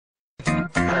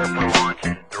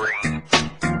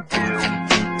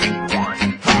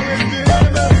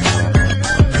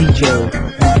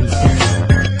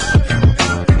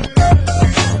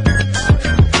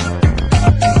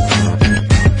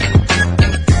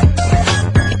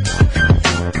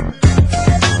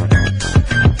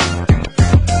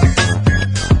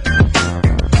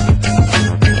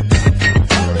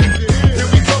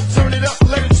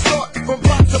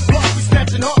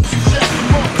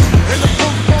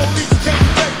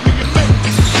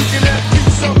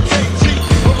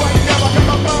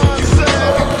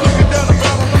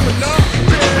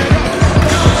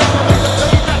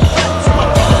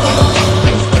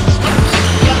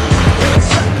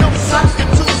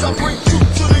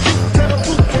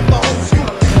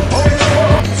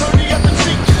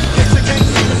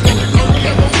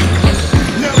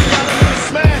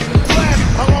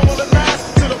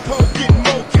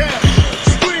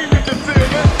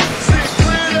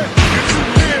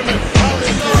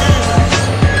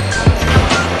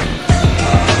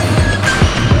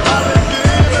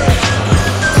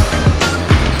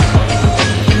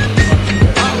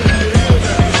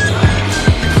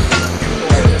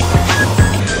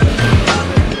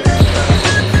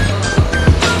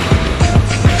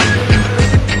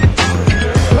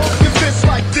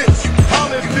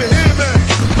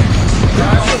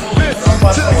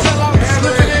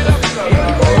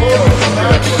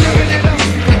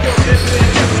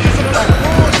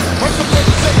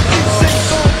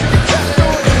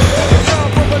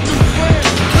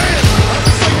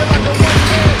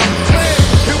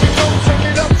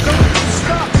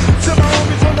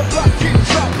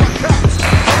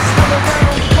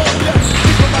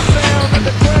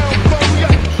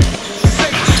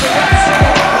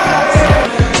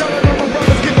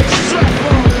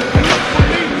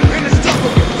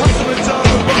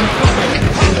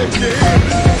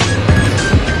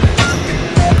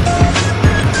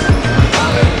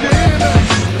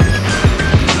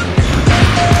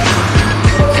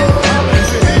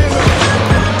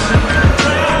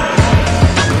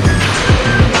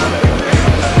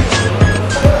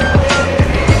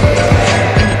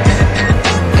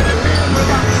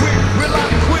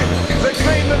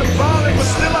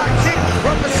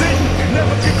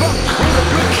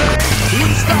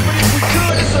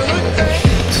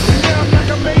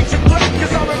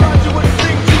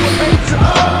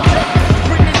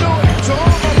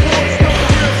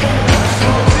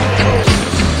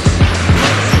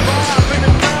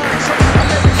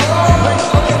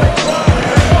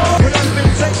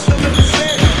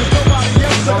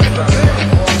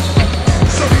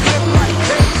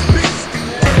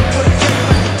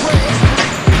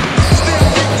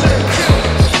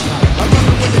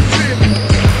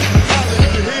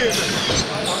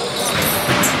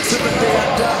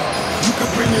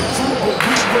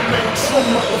remain true,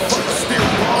 motherfucker, still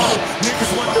ball.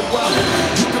 Niggas wonder why.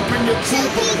 You can bring your crew,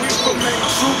 but we remain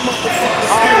true, motherfucker,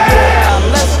 still ball.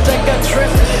 Let's take a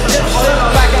trip. Just sit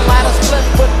back and light a split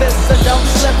with this, so don't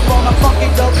slip on a funky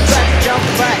dope track. Jump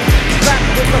back, strapped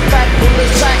with a fat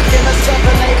bullet sack in a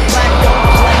 7-8 black, don't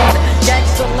blend.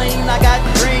 Gangsta lean, I got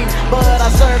green, but I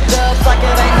serve dubs like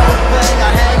it ain't no thing.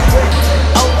 I hang with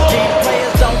OG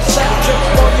players, don't set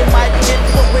trips, or you might get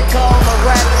what we call a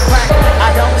rat pack. I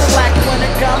don't slack when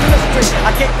it comes to street.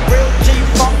 I kick real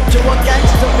G-funk to a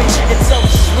gangsta beat. It's so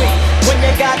sweet when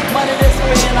you got money to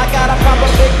spend. I got a proper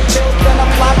big tilt and a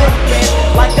fly big pin,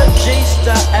 like a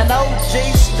G-star, an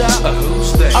OG-star.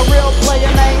 Who's that? A real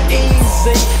player ain't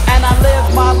easy, and I live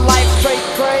my life straight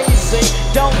crazy.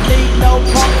 Don't need no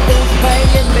punk who's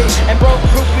paying me, and broke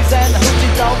groupies and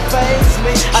hoochies don't faze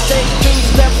me. I take 2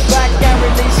 steps back and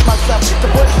release myself to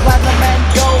put platinum and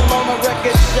gold on a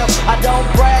record shelf. I don't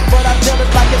brag, but I tell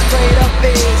it like it's straight up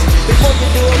is. Before you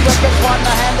do a record,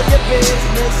 wanna handle your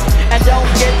business, and don't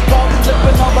get caught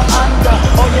slipping over under,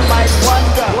 or you might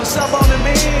wonder what's up on the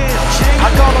men.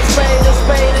 I call a spade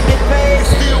and get paid.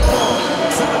 Still ball.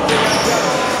 To the day I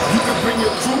die. You can bring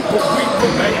your crew, but we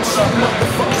remain true,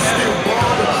 motherfucker, still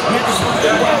ball. Niggas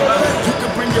wonder why. You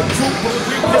can bring your crew, but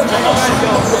we remain true,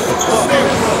 motherfucker, still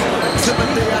ball. To the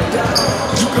day I die.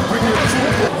 You can bring your crew,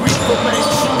 but we remain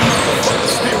true, motherfucker,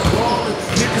 still ball.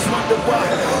 Niggas wonder why.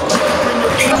 You can bring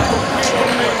your crew, but we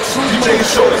remain true. You made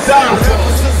sure to die.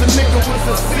 Ever since a nigga was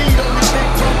a seed, only thing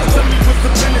talking to me was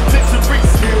the penitentiary.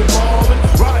 Still ballin',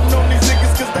 riding on these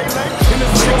niggas 'cause they lame. In the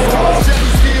 6-car Chevy,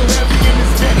 still heavy in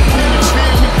this jet. Can you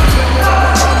feel me?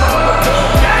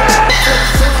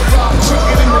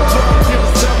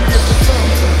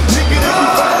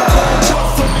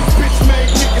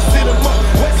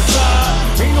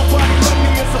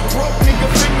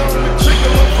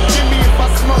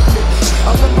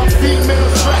 I let my female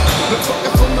track. The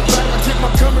fucker from the back, I get my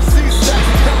currency stacks.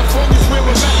 California's where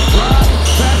we're at. Ride,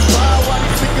 pass by, why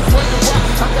these niggas wonder why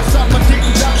I got shot my dick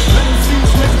and down. Let me see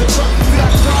who's next to truck.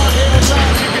 Black car, hell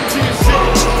line, nigga, tear shit.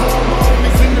 All my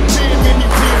homies in the pen, many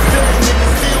tears dead,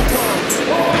 niggas still gone.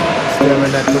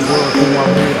 Staring at the world through my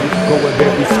mirror, go with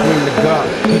baby, scream to God.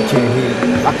 He can't hear me.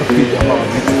 I can feel your heart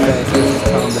beating fast, cause it's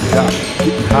time to die.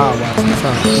 Getting high, watching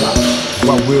time fly.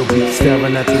 While we'll be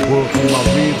staring at the world through my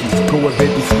ribs, go with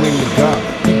baby, scream to God.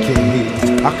 He can't hear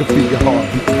me. I can feel your heart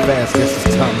beating fast, guess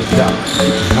it's time to die.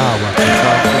 Getting high, watching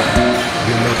time fly.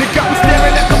 You know. They got me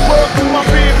staring at the world through my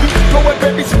ribs, go with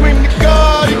baby, scream to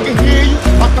God. He can hear you.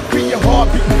 I can feel your heart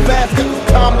beating fast, guess it's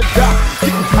time to die.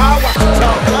 Getting high, watching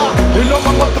time fly. You know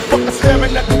my motherfucker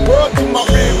staring at the world through my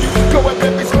ribs, go with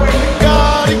baby, scream to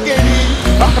God. He can hear you.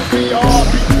 I can feel your heart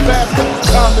beating fast, guess it's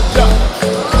time to die.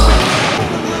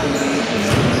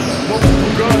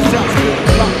 Gunshots,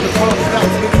 block the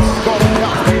gunshots, niggas call them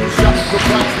cops, niggas shot, the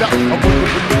blacks out. I'm working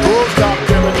with the rules, stop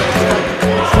caring, let's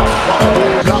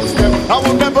I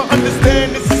will never understand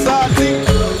this society,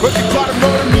 but they try to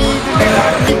murder me, then they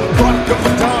lie to me. Try to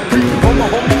cover time, breathe on my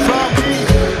homie, try me.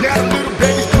 Now the little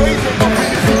baby's crazy, I'm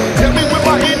crazy. Tell me where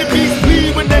my enemies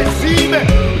bleed when they see me.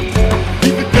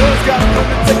 Even thugs gotta come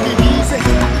and take it easy.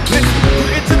 Listen to the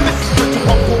intimacy, but you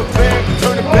walk for a fan,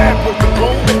 turn it back with the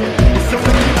moment. It's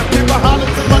only when I give a holler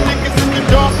to my niggas in the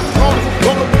darkest corners.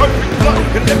 Roll a perfect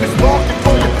blunt and let me spark it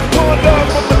for you. More love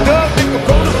from the gun, nigga,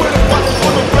 rollin' with a watch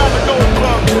for the rap and no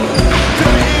plug. To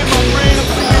the end, my brain, I'm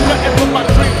seeing nothing but my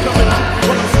dream coming true.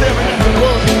 When I'm staring at the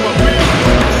world through my rear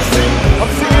view. See,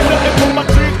 I'm seeing nothing but my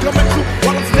dream coming true.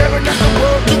 While I'm staring at the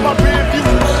world through my rear view.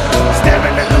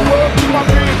 Staring at the world through my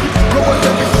rear view. Going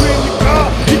up and scream your car,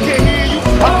 he can't hear you.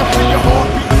 I can feel your heart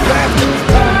beating fast, it's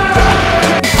time to die.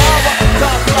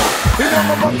 You know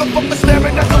my motherfucker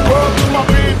staring at the world through my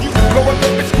rear view. Going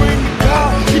up and scream your car,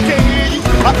 he can't hear you.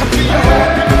 I can feel your heart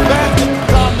beating fast, it's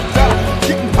time to die.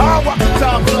 Getting high, watch the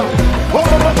time fly. All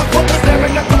my motherfuckers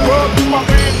staring at the world through my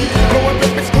rear view. Going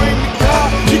up and scream your car,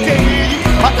 he can't hear you.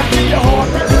 I can feel your heart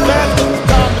beating fast, it's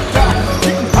time to die.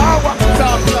 Getting high, watch the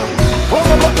time fly. All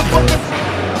my motherfuckers.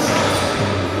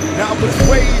 Now I was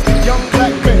raised a young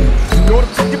black man, in order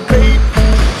to get paid.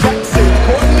 Taxes,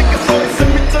 court niggas on the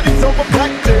cemeteries over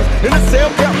black tails. In a cell,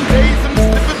 counting days and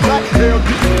sniffing black tail. Do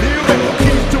you feel that?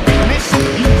 Keys to ignition,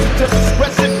 use it to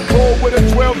discretion. Roll with a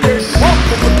 12-gauge pump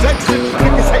for protection.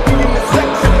 Niggas hate me in the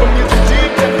section from your G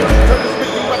weapons. Turn this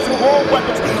bitch West and war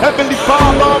weapons. Heavenly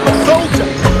Father, I'm a soldier.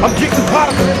 I'm getting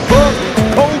hotter than the bug.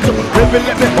 Hold ya, baby,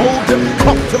 let me hold ya.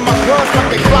 Pump to my guns like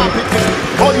they fly bitches.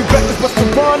 All you beggars must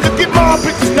have run to get my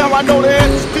bitches. Now I know the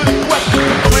answers to the question.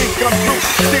 The dream come true.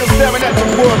 Still staring at the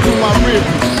world through my rear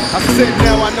view. I said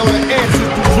now I know the answers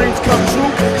to dreams come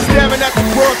true. Staring at the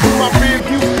world through my rear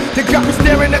view. They got me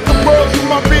staring at the world through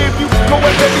my rear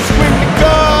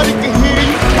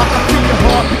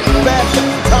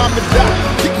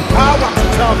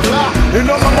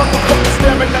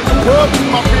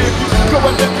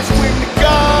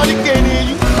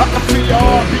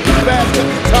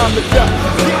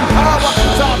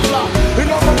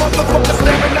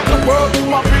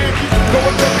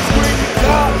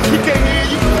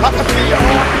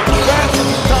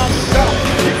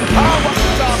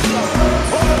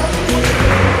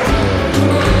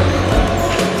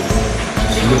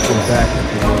looking back at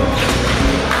the world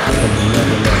from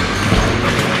another level.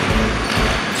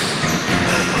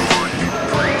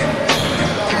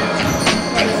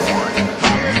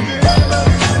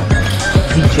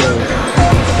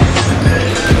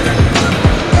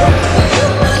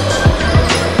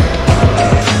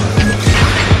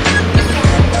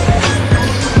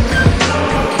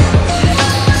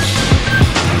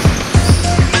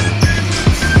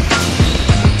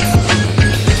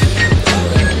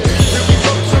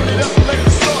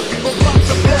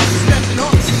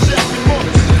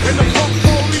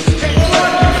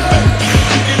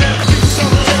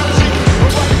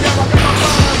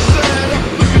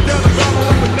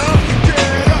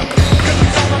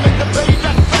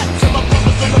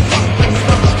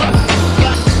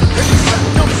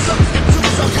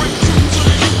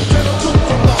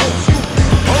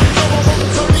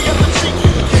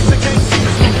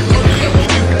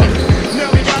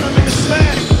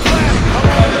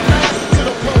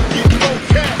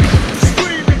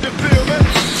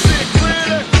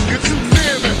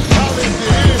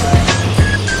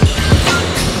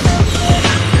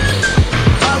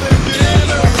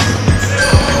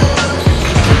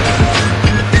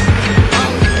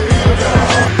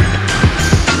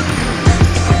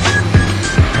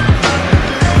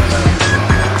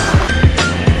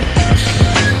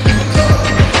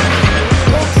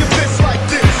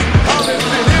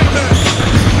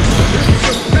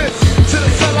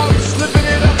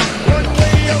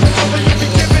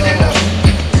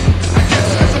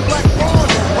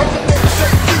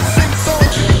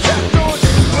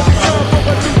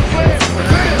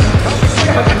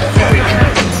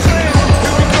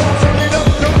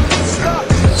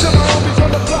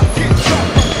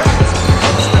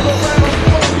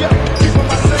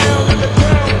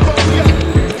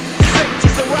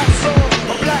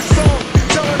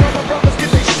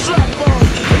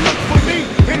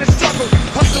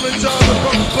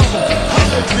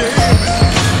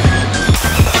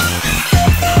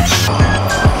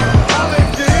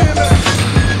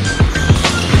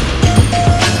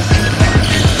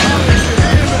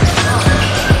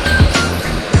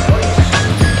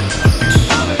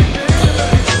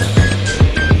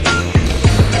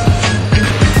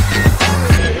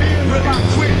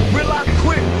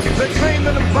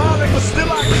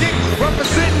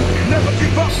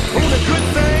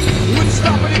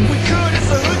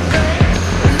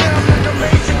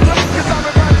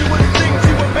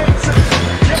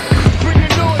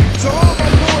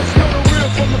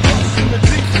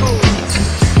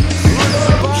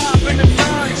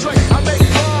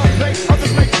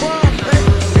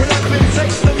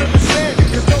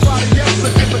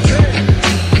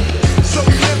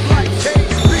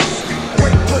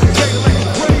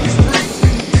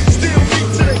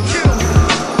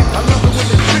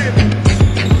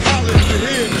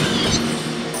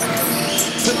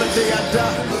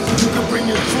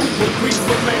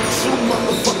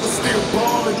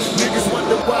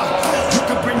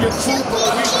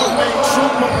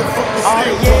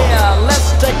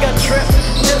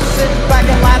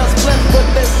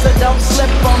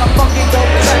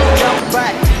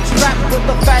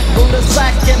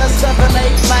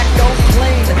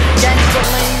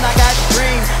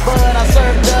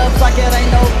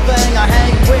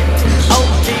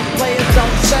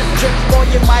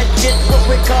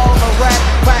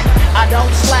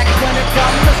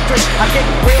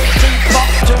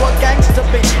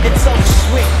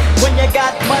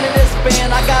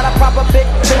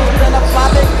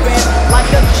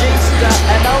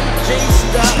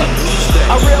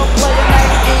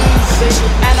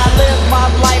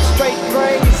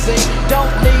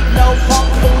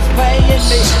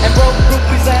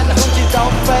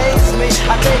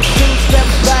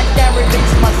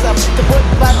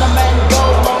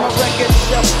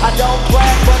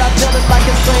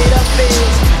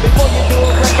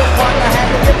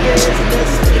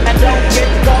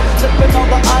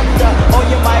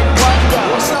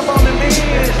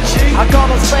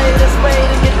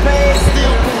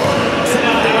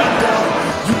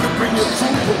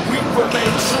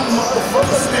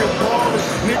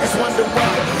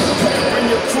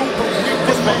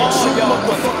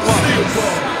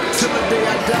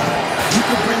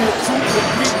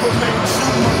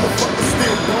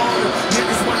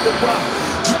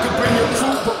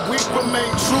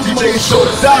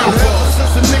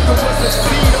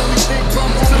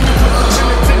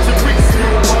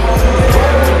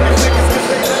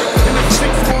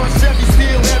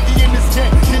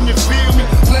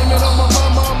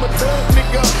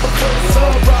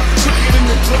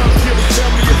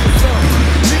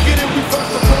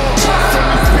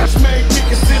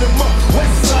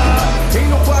 Ain't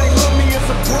nobody love me as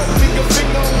a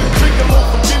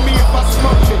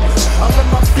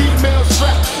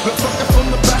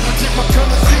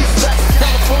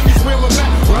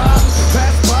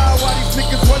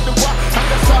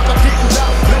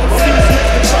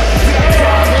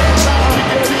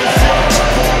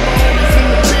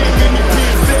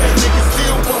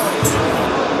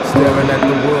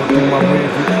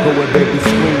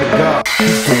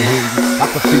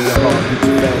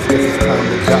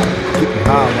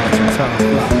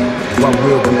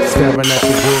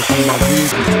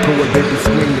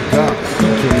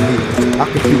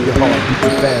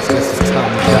fast, cause